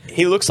his, like,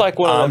 he looks like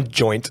one arm of them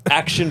joint.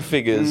 Action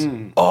figures.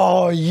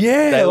 Oh,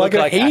 yeah. They like look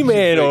a like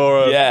He-Man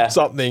or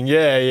something.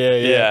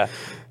 Yeah.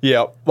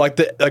 Yeah, like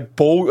the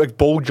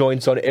ball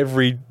joints on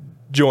every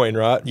joint,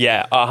 right?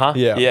 Yeah.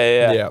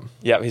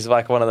 Yeah. He's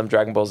like one of them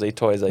Dragon Ball Z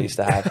toys I used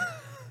to have.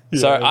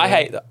 I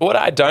hate. What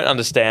I don't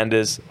understand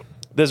is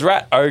there's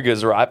rat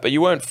ogres, right? But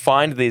you won't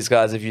find these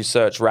guys if you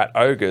search rat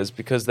ogres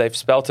because they've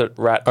spelt it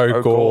rat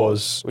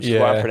ogres, which is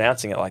why I'm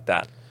pronouncing it like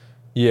that.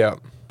 Yeah,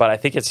 but I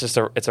think it's just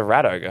it's a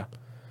rat ogre.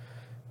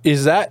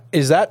 Is that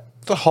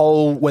the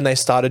whole when they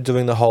started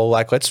doing the whole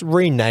like let's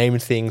rename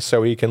things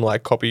so we can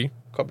like copyright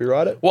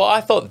it? Well,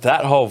 I thought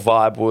that whole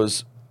vibe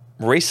was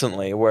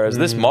recently, whereas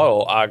this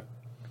model, I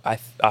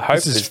hope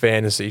this is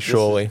fantasy.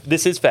 Surely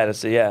this is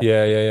fantasy.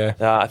 Yeah.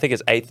 I think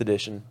it's 8th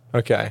edition.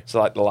 Okay, so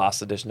like the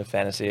last edition of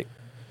fantasy,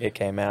 it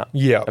came out.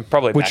 Yeah, and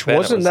probably which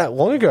wasn't that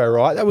long ago,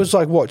 right? That was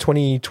like what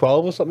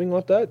 2012 or something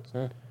like that.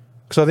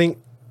 Because I think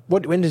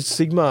when did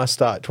Sigmar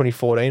start?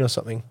 2014 or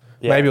something.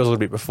 Yeah. Maybe it was a little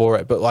bit before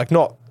it, but like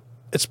not.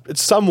 It's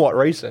somewhat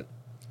recent.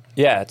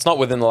 Yeah, it's not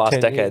within the last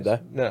decade years.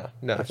 though.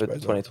 No,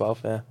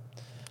 2012. Yeah.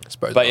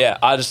 But not. Yeah,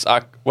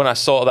 I when I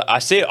saw that, I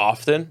see it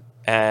often,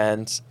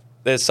 and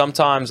there's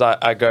sometimes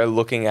I go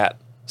looking at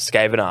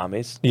Skaven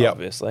armies. Yep.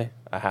 Obviously,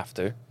 I have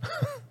to.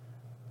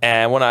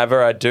 And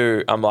whenever I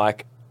do, I'm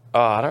like,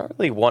 oh, I don't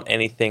really want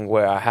anything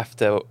where I have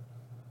to,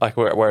 like,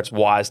 where it's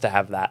wise to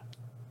have that.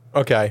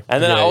 Okay.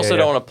 And then I also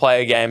don't want to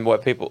play a game where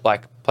people,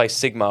 like, play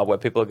Sigma, where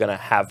people are going to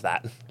have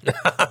that.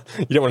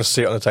 You don't want to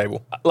see it on the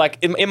table. Like,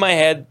 in my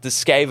head, the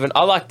Skaven,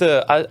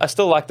 I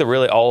still like the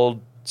really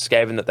old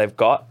Skaven that they've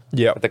got.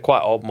 Yeah. They're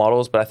quite old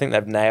models, but I think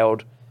they've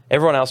nailed,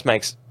 everyone else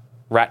makes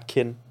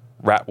Ratmen.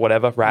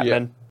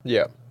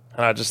 Yeah.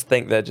 And I just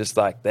think they're just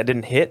like, they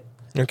didn't hit.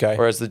 Okay.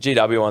 Whereas the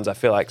GW ones, I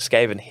feel like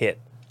Skaven hit.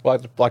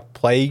 Like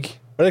Plague.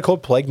 What are they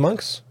called? Plague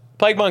monks?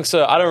 Plague monks,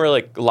 I don't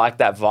really like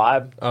that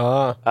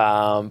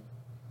vibe.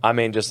 I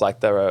mean, just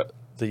like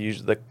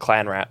the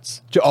clan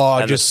rats.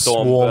 And the just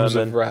storm swarms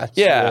vermin. of rats.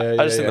 Yeah,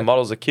 I just think the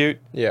models are cute.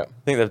 Yeah.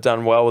 I think they've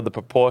done well with the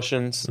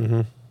proportions.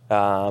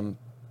 Mm-hmm.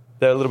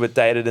 They're a little bit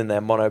dated in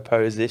their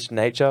monopose-ish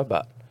nature,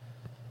 but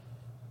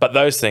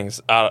those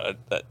things,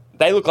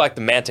 they look like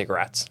the Mantic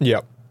rats.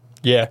 Yep.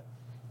 Yeah.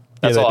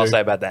 That's all I'll do. say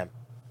about them.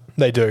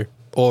 They do.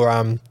 Or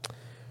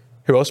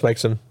who else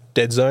makes them?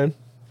 Dead Zone.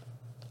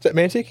 Is that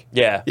Mantic?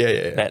 Yeah.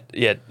 Yeah.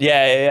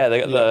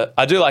 They got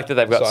I do like that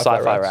they've got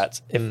sci-fi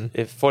rats. Mm.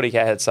 If 40k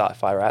had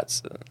sci-fi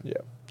rats, Yeah.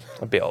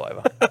 I'd be all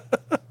over.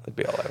 I'd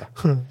be all over.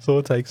 That's all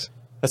it takes.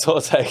 That's all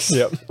it takes.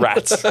 Yep.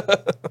 Rats.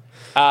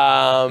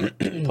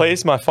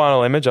 Please, my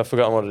final image. I've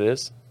forgotten what it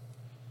is.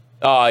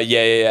 Oh,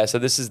 yeah. So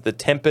this is the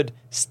Tempered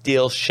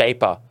Steel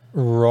Shaper.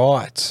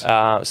 Right.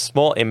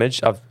 Small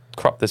image. I've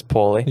cropped this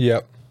poorly.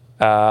 Yep.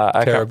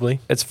 Terribly.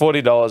 It's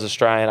 $40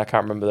 Australian. I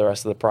can't remember the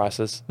rest of the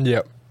prices.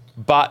 Yep.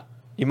 But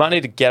you might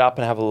need to get up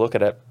and have a look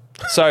at it.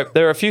 So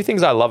there are a few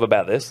things I love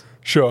about this.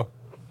 Sure.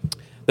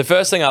 The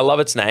first thing, I love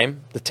its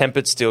name. The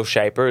Tempered Steel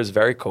Shaper is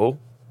very cool.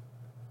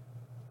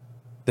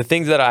 The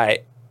things that I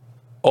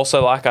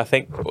also like, I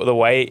think, the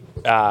way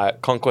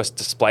Conquest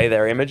display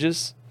their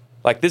images.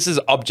 Like, this is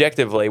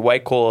objectively way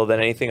cooler than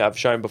anything I've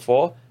shown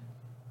before.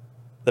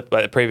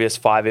 The previous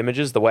 5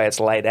 images, the way it's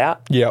laid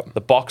out. Yep.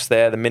 The box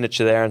there, the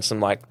miniature there, and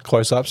some, like,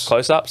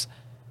 Close-ups.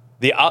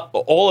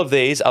 All of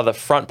these are the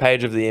front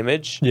page of the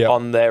image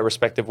on their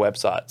respective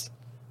websites.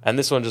 And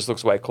this one just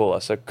looks way cooler.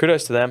 So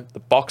kudos to them. The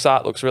box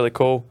art looks really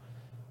cool.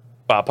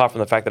 Apart from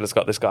the fact that it's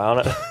got this guy on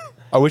it.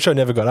 I wish I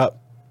never got up.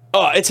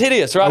 Oh, it's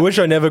hideous, right? I wish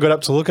I never got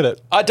up to look at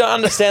it. I don't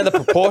understand the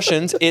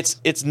proportions. Its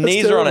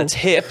knees are on terrible. its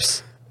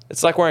hips.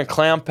 It's like wearing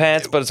clown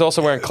pants, but it's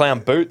also wearing clown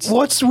boots.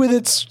 What's with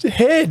its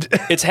head?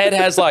 Its head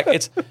has like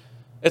it's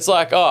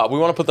like, oh, we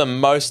want to put the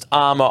most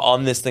armor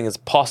on this thing as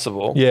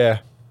possible. Yeah.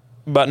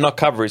 But not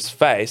cover his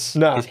face.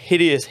 No.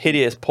 His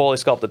hideous, poorly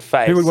sculpted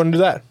face. Who would want to do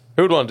that?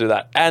 Who would want to do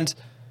that? And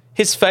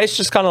his face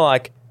just kind of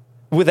like,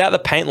 without the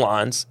paint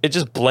lines, it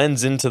just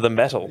blends into the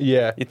metal.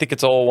 Yeah. You think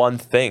it's all one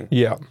thing.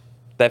 Yeah.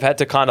 They've had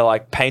to kind of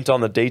like paint on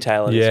the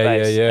detail in his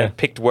face yeah. and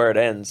picked where it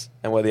ends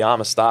and where the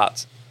armor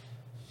starts.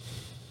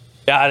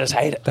 Yeah, I just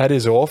hate it. That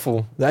is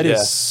awful. That is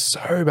Yeah.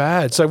 so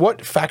bad. So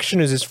what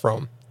faction is this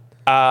from?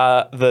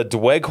 The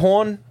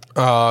Dweghorn,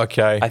 Oh,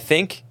 okay. I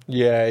think.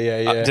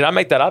 Yeah. Did I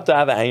make that up? Did I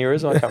have an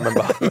aneurysm? I can't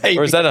remember. Maybe.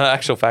 Or is that an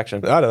actual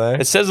faction? I don't know.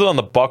 It says it on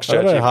the box, I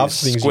don't Judge, know if half you the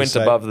things you squint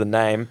say. above the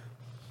name.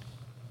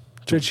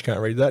 Church, you can't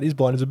read that. He's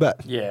blind as a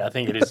bat. Yeah, I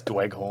think it is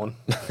Dweghorn.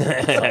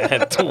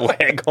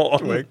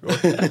 Dweghorn.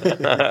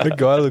 The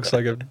guy looks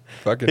like a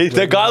fucking...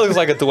 The guy looks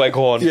like a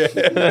Dweghorn. Yeah.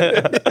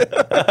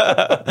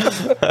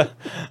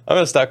 I'm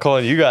going to start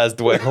calling you guys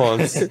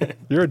Dweghorns.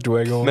 You're a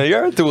Dweghorn. No,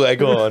 you're a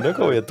Dweghorn. Don't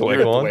call me a You're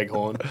a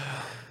Dweghorn.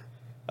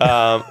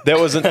 Dweghorn. There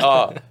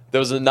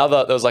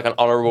was like an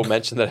honorable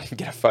mention that I didn't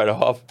get a photo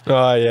of.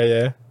 Oh,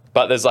 yeah.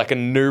 But there's like a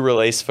new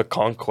release for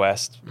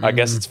Conquest. I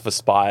guess it's for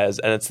Spires,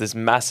 and it's this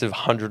massive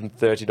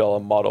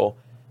 $130 model,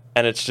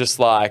 and it's just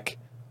like,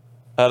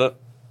 it's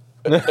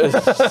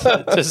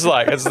just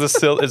like it's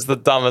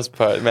the dumbest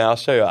pose. Man, I'll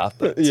show you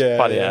after. It's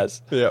funny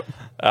as. Yep.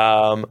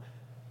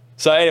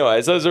 So,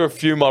 anyways, those are a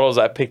few models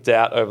I picked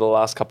out over the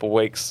last couple of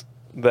weeks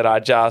that I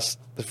just,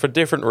 for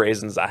different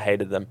reasons, I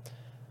hated them.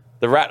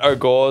 The Rat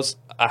Ogres,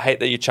 I hate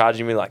that you're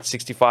charging me like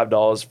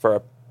 $65 for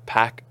a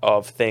pack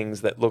of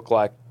things that look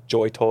like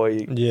Joy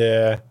Toy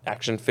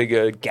action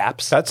figure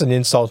gaps. That's an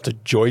insult to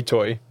Joy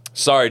Toy.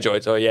 Sorry, Joy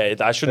Toy. Yeah,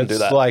 I shouldn't do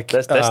that. Like,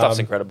 their stuff's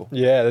incredible.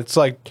 Yeah, it's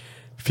like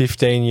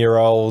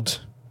 15-year-old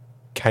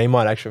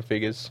Kmart action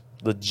figures.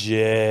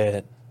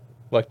 Legit.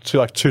 Like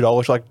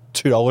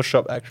 $2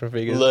 shop action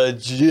figures.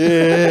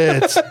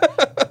 Legit.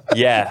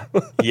 Yeah.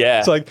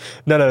 It's like,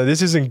 no,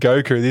 this isn't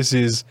Goku. This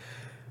is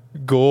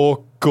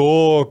Gorko.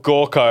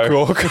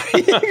 Gorko,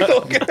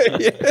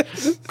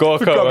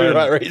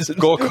 copyright reasons.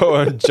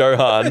 Gorko and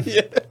Johan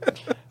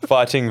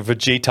fighting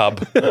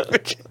Vegetub.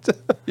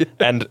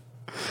 And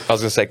I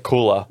was going to say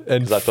Cooler,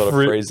 And because I thought of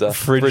Freezer.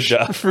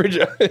 Fridger.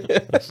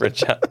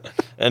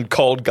 And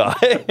Cold Guy.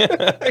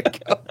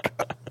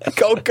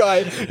 Cold Guy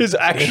is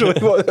actually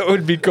what it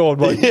would be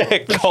called. Like, Yeah,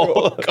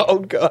 Cold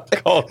Guy.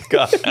 Cold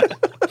Guy.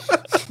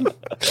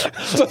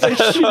 So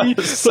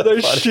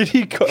those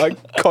shitty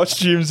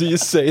costumes that you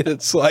see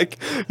that's like,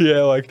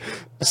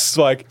 it's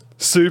like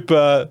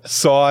Super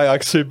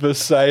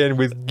Saiyan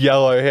with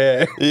yellow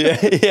hair.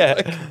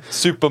 Yeah.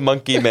 Super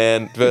Monkey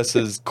Man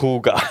versus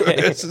Cool Guy.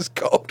 This is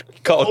cold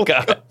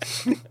Guy.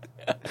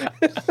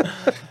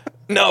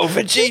 No,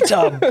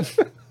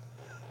 Vegeta.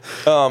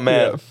 Oh,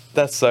 man. Yeah.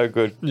 That's so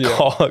good. Yeah.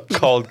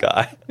 Cold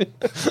Guy.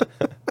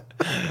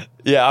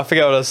 Yeah, I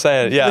forget what I was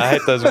saying. Yeah, I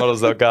hate those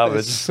models. They're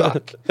garbage.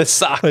 They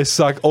suck. They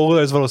suck. All of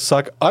those models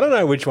suck. I don't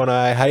know which one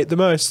I hate the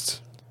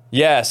most.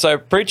 Yeah, so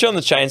Preacher with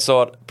the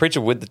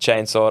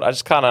Chainsword,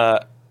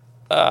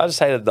 I just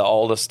hated the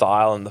older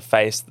style and the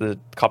face, the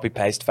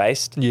copy-paste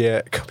faced.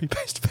 Yeah,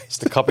 copy-paste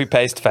faced. The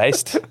copy-paste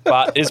faced,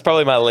 but it's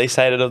probably my least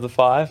hated of the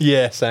 5.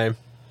 Yeah, same.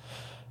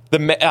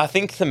 I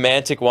think the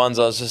Mantic ones,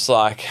 I was just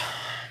like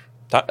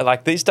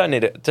these don't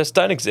need it. Just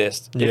don't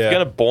exist. If you're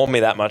gonna bore me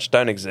that much,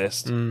 don't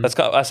exist.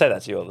 I say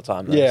that to you all the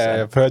time. Though, Yeah,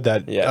 so. I've heard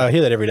that. Yeah. I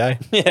hear that every day.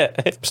 Yeah,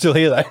 Still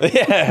hear that.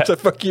 Yeah. So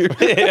fuck you.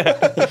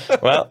 Yeah.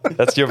 Well,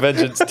 that's your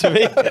vengeance to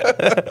me.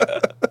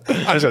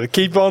 I just got to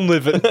keep on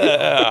living.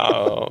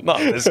 Oh, not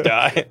this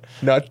guy.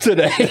 Not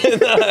today.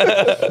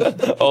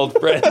 Old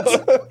friends.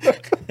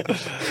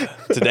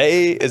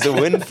 Today is a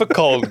win for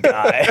Cold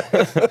Guy.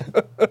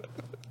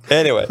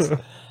 Anyways,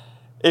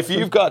 if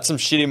you've got some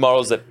shitty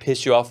models that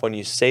piss you off when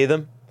you see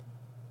them,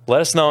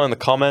 let us know in the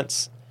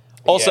comments.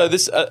 Also,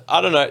 this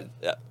I don't know.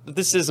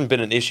 This hasn't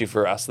been an issue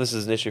for us. This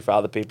is an issue for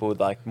other people with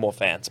like more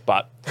fans.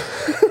 But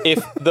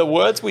if the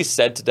words we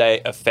said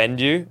today offend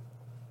you,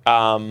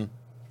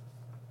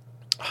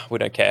 we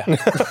don't care.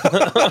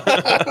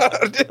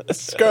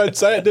 Just go and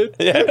say it, dude.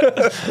 Yeah,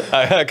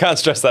 I can't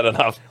stress that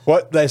enough.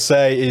 What they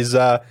say is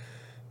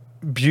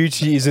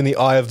beauty is in the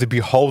eye of the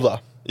beholder.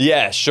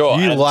 Yeah, sure.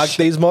 You like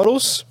these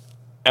models?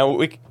 And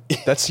we.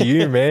 That's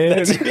you, man.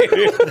 That's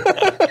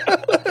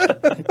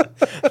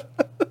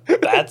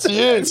you.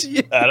 That's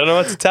you. I don't know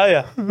what to tell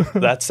you.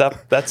 That's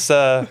It's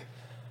a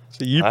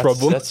you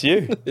problem. That's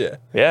you. Yeah.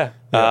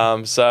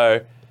 Yeah.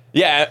 So,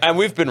 yeah, and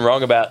we've been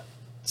wrong about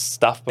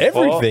stuff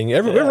before. Everything.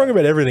 We're wrong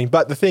about everything.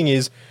 But the thing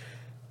is,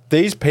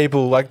 these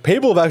people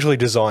have actually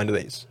designed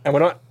these, and we're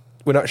not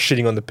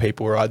shitting on the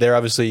people, right? They're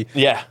obviously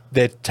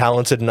they're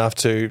talented enough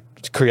to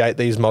create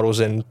these models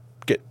and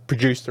get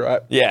produced,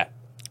 right? Yeah.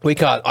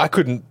 I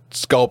couldn't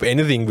sculpt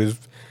anything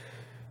with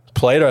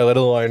Play-Doh, let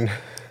alone.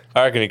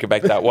 I reckon you could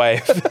make that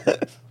wave.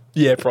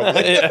 Yeah,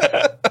 probably.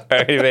 Yeah. I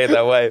reckon you made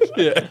that wave.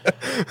 Yeah.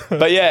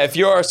 But yeah, if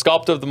you're a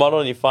sculptor of the model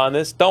and you find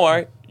this, don't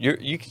worry.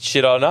 You can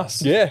shit on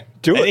us. Yeah,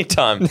 do it.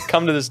 Anytime.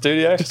 Come to the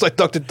studio. Just like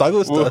Dr.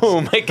 Douglas does. We'll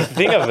make a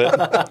thing of it.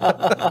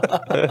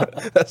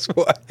 That's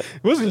why.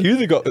 It wasn't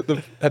you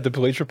that had the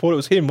police report. It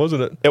was him,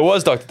 wasn't it? It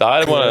was Dr. Di. I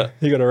didn't want to.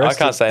 He got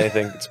arrested. I can't say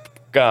anything. It's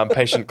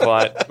patient,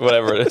 client,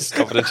 whatever it is,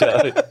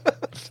 confidentiality.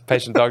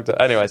 Patient, doctor.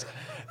 Anyways,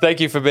 thank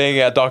you for being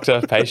our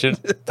doctor, patient.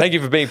 Thank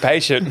you for being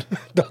patient,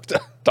 doctor.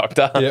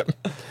 Yep.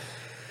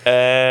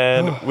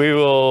 And we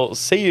will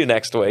see you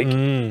next week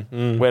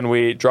when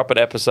we drop an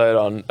episode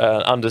on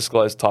an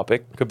undisclosed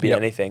topic. Could be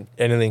anything.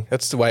 Anything.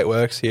 That's the way it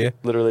works here.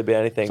 Literally be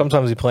anything.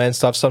 Sometimes we plan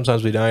stuff,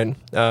 sometimes we don't.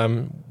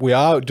 We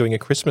are doing a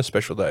Christmas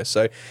special though,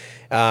 so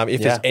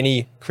if there's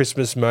any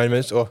Christmas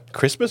moments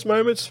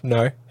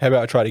no. How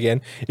about I try it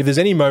again? If there's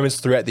any moments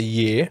throughout the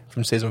year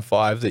from season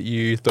 5 that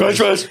you thought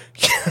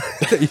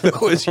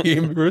was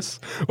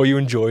humorous or you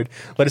enjoyed,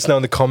 let us know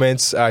in the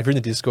comments. If you're in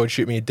the Discord,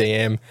 shoot me a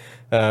DM.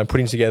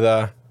 Putting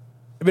together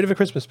a bit of a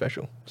Christmas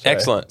special. So,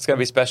 excellent. It's going to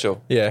be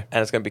special. Yeah.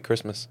 And it's going to be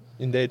Christmas.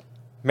 Indeed.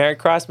 Merry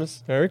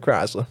Christmas. Merry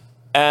Chrysler.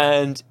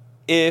 And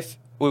if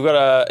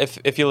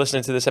you're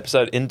listening to this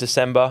episode in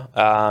December,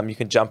 you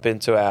can jump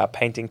into our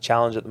painting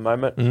challenge at the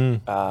moment.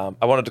 I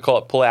wanted to call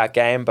it Pull Out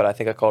Game, but I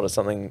think I called it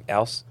something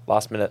else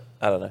last minute.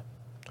 I don't know.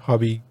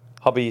 Hobby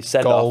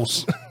send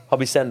goals. off.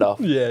 Hobby send off.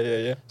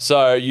 Yeah.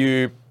 So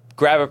you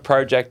grab a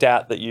project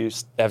out that you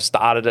have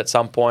started at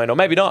some point, or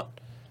maybe not.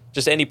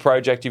 Just any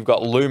project you've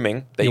got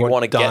looming that you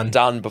want to get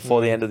done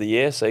before the end of the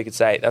year. So you could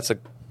say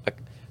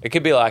it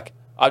could be like,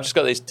 I've just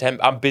got these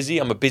 10, I'm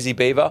a busy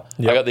beaver.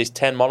 Yep. I got these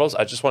 10 models.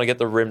 I just want to get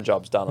the rim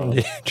jobs done on them.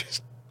 Yeah,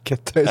 just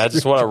get those. I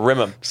just want to rim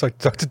them. Just like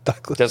Dr.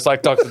 Douglas. Just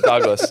like Dr.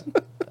 Douglas.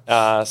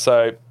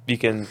 So you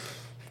can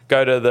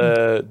go to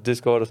the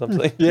Discord or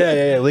something.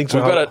 Yeah. Links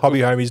on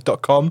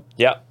hobbyhomies.com.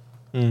 Yep.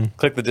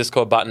 Click the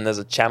Discord button. There's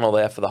a channel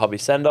there for the hobby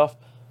send-off.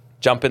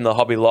 Jump in the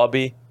hobby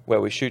lobby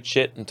where we shoot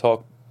shit and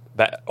talk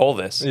about all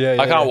this.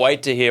 I can't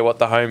wait to hear what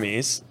the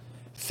homies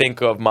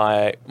think of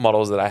my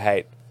models that I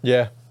hate.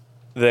 Yeah.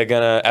 They're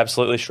going to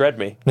absolutely shred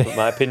me, with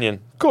my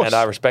opinion. Of course. And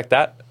I respect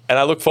that. And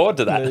I look forward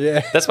to that.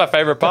 Yeah. That's my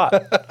favorite part.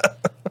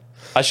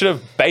 I should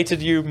have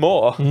baited you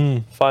more.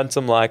 Find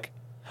some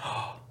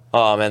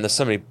oh man, there's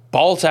so many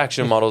bolt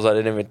action models I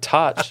didn't even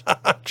touch.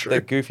 True.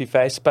 They're goofy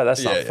face, but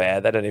that's not fair.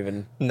 They don't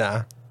even.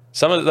 Nah.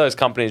 Some of those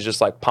companies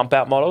just like pump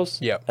out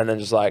models. Yep. And then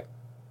just like,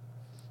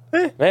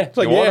 it's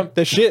like, want them?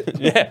 they're shit.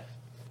 Yeah.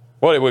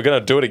 What, we're going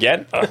to do it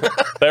again?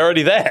 They're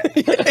already there.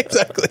 Yeah,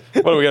 exactly.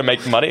 What, are we going to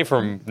make money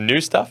from new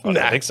stuff? I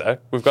don't think so.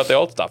 We've got the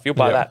old stuff. You'll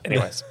buy that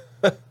anyways.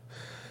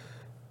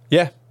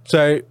 Yeah.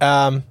 So,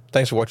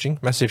 thanks for watching.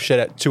 Massive shout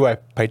out to our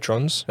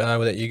patrons.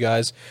 Without you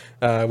guys,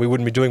 we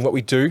wouldn't be doing what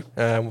we do.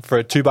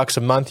 For $2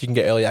 a month, you can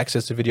get early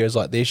access to videos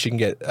like this. You can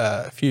get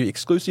a few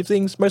exclusive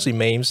things, mostly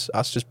memes,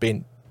 us just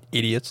being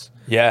idiots.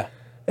 Yeah.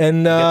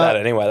 And Get that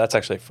anyway. That's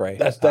actually free.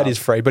 that is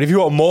free. But if you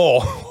want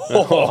more,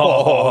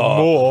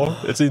 more,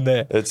 it's in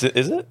there. Is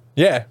it?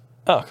 Yeah.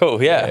 Oh,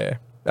 cool. Yeah.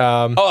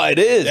 Oh, it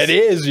is. It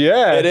is,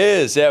 yeah. It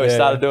is. Yeah, we Yeah.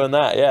 started doing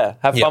that. Yeah.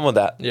 Have fun with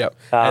that. Yep.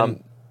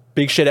 And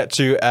big shout out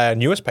to our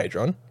newest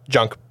patron,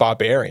 Junk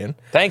Barbarian.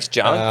 Thanks,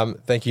 John.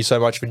 Thank you so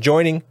much for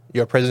joining.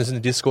 Your presence in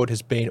the Discord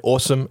has been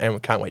awesome, and we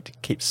can't wait to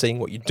keep seeing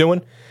what you're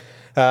doing.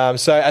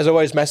 So, as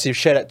always, massive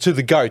shout out to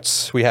the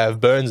GOATs. We have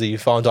Burnsy,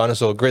 Fallen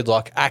Dinosaur,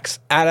 Gridlock, Axe,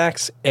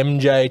 Adax,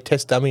 MJ,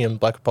 Test Dummy, and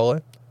Black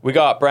Apollo. We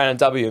got Brandon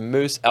W,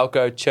 Moose,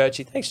 Elko,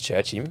 Churchy. Thanks,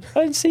 Churchy.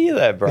 I didn't see you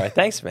there, bro.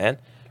 Thanks, man.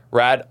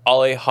 Rad,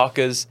 Ollie,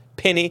 Hockers,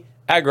 Penny,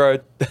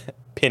 Aggro,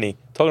 Penny.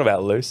 Talking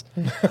about loose.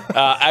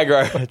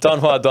 Aggro, Don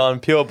Hua Don,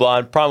 Pure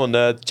Blind, Primal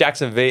Nerd,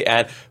 Jackson V,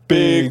 and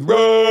Big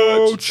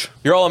Roach.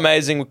 You're all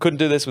amazing. We couldn't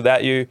do this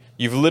without you.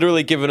 You've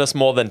literally given us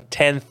more than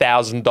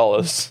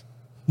 $10,000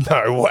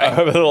 No way.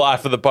 over the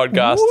life of the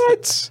podcast.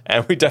 What?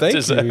 And we don't Thank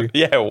deserve. you.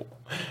 Yeah.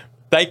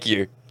 Thank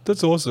you.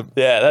 That's awesome.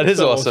 Yeah, that is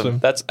so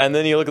awesome. awesome. And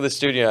then you look at the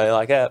studio and you're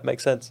like, yeah, it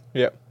makes sense.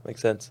 Yep.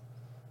 Makes sense.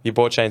 You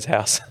bought Shane's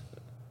house.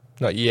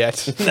 Not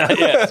yet. Not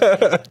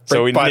yet.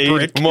 So we Brick by need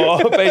brick. more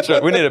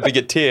Patreon. We need a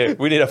bigger tier.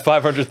 We need a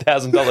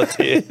 $500,000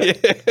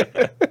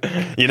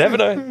 tier. You never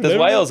know. There's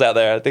whales out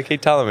there. They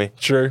keep telling me.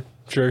 True.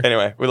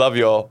 Anyway, we love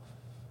you all.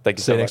 Thank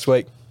you See so you much. next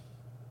week.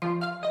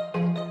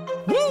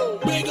 Woo!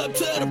 Big up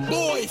to the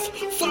boys,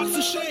 Fox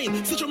and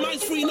Shane. Set your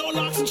minds free, no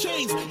locks and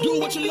chains. Do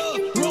what you love,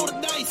 roll the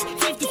dice.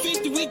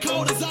 50-50, we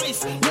cold as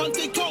ice. One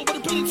thing